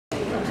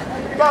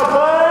To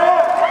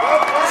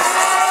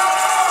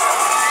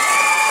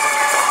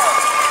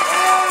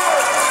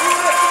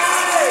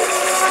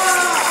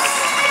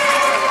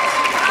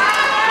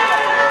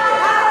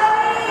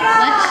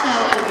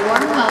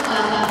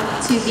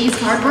these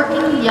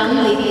hardworking young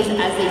ladies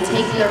as they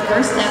take their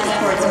first steps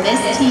towards Miss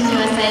Teen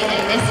USA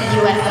and Miss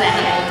USA,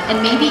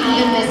 and maybe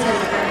even Miss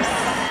Universe.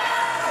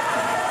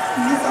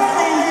 Miss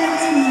Orlando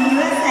Teen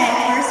USA,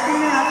 first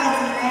runner-up is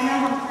Miranda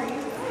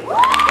Humphries.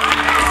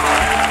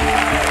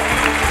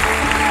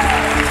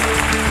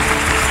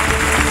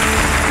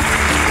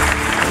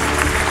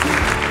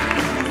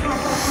 Miss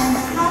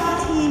Oklahoma County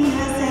Teen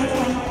USA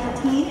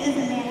 2014 is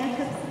Amanda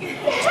Cooksey.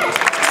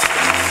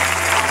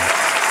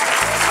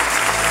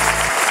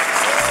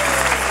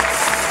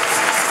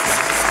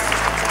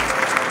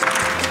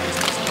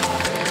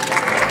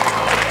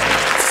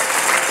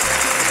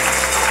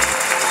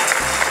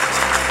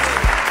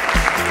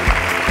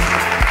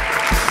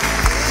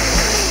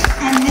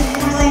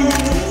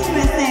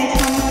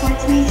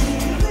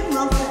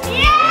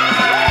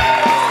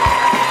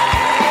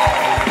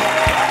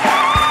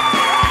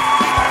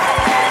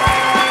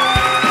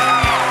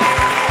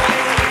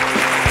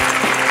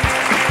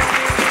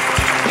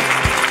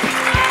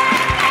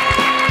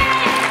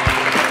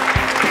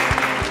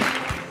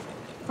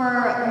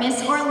 For Miss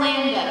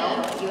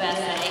Orlando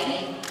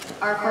USA,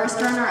 our first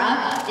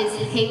runner-up is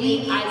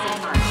Haley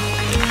Eisenhart.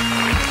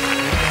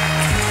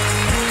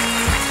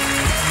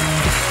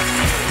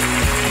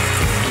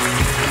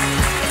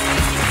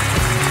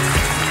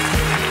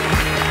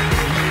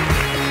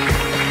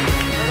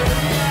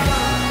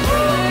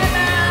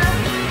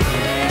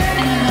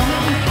 And the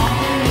moment you've all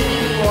been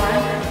waiting for,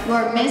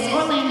 your Miss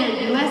Orlando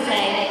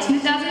USA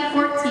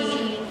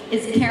 2014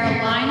 is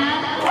Carolina.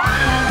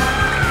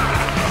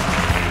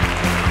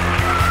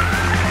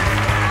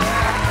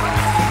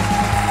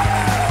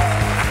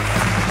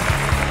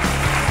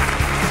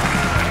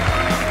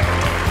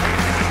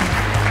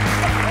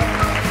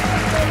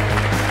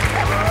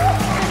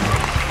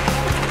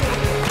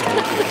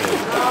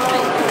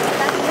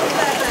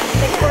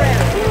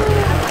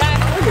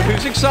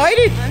 Who's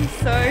excited? I'm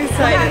so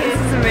excited. This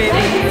is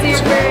amazing.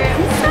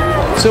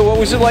 Super. So what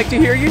was it like to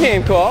hear your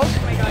name called?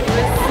 Oh my God,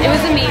 it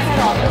was amazing.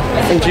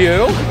 And you?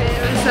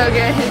 It was so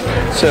good.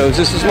 So is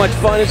this as much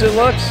fun as it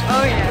looks?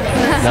 Oh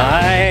yeah.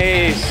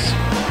 Nice.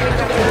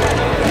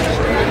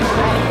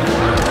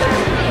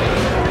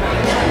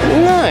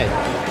 Right.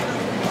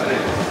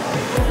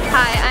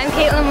 Hi, I'm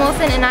Caitlin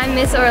Wilson and I'm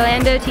Miss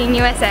Orlando Teen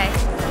USA.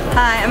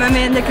 Hi, I'm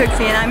Amanda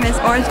Cooksey and I'm Miss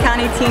Orange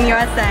County Teen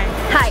USA.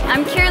 Hi,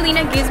 I'm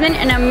Carolina Guzman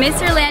and I'm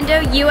Miss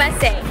Orlando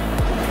USA.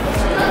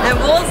 And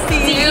we'll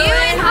see you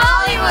in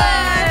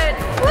Hollywood!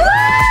 Woo!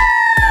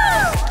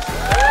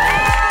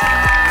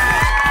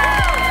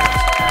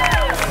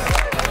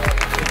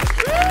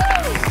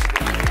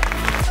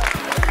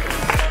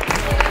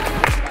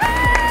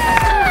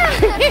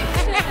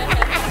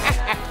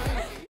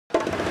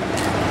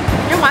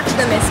 You're watching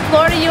the Miss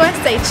Florida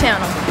USA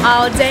channel.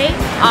 All day,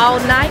 all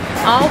night,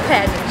 all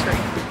pageantry.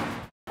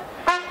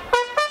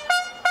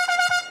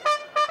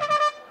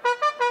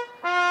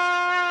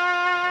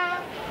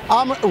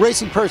 I'm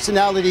racing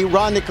personality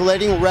Ron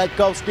Nicoletti, and we're at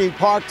Gulfstream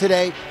Park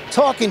today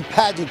talking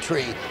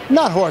pageantry,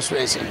 not horse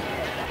racing.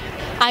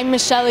 I'm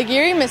Michelle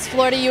Aguirre, Miss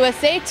Florida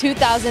USA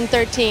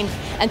 2013,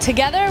 and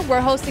together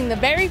we're hosting the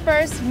very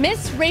first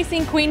Miss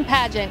Racing Queen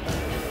pageant.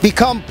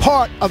 Become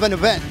part of an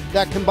event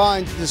that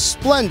combines the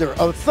splendor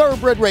of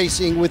thoroughbred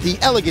racing with the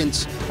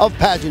elegance of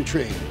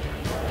pageantry.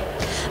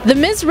 The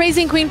Miss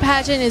Racing Queen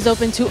pageant is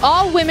open to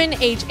all women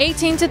aged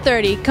 18 to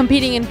 30,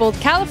 competing in both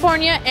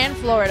California and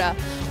Florida.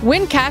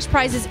 Win cash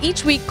prizes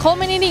each week,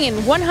 culminating in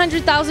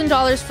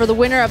 $100,000 for the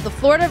winner of the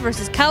Florida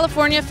versus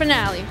California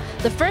finale.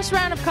 The first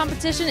round of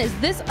competition is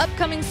this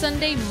upcoming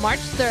Sunday, March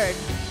 3rd.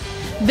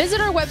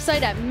 Visit our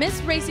website at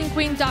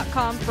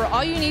MissRacingQueen.com for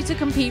all you need to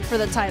compete for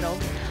the title.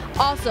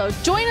 Also,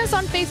 join us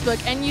on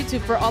Facebook and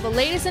YouTube for all the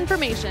latest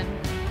information.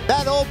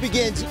 That all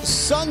begins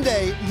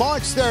Sunday,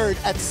 March 3rd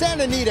at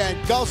Santa Anita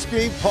and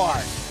Gulfstream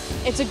Park.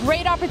 It's a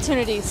great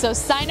opportunity, so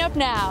sign up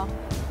now.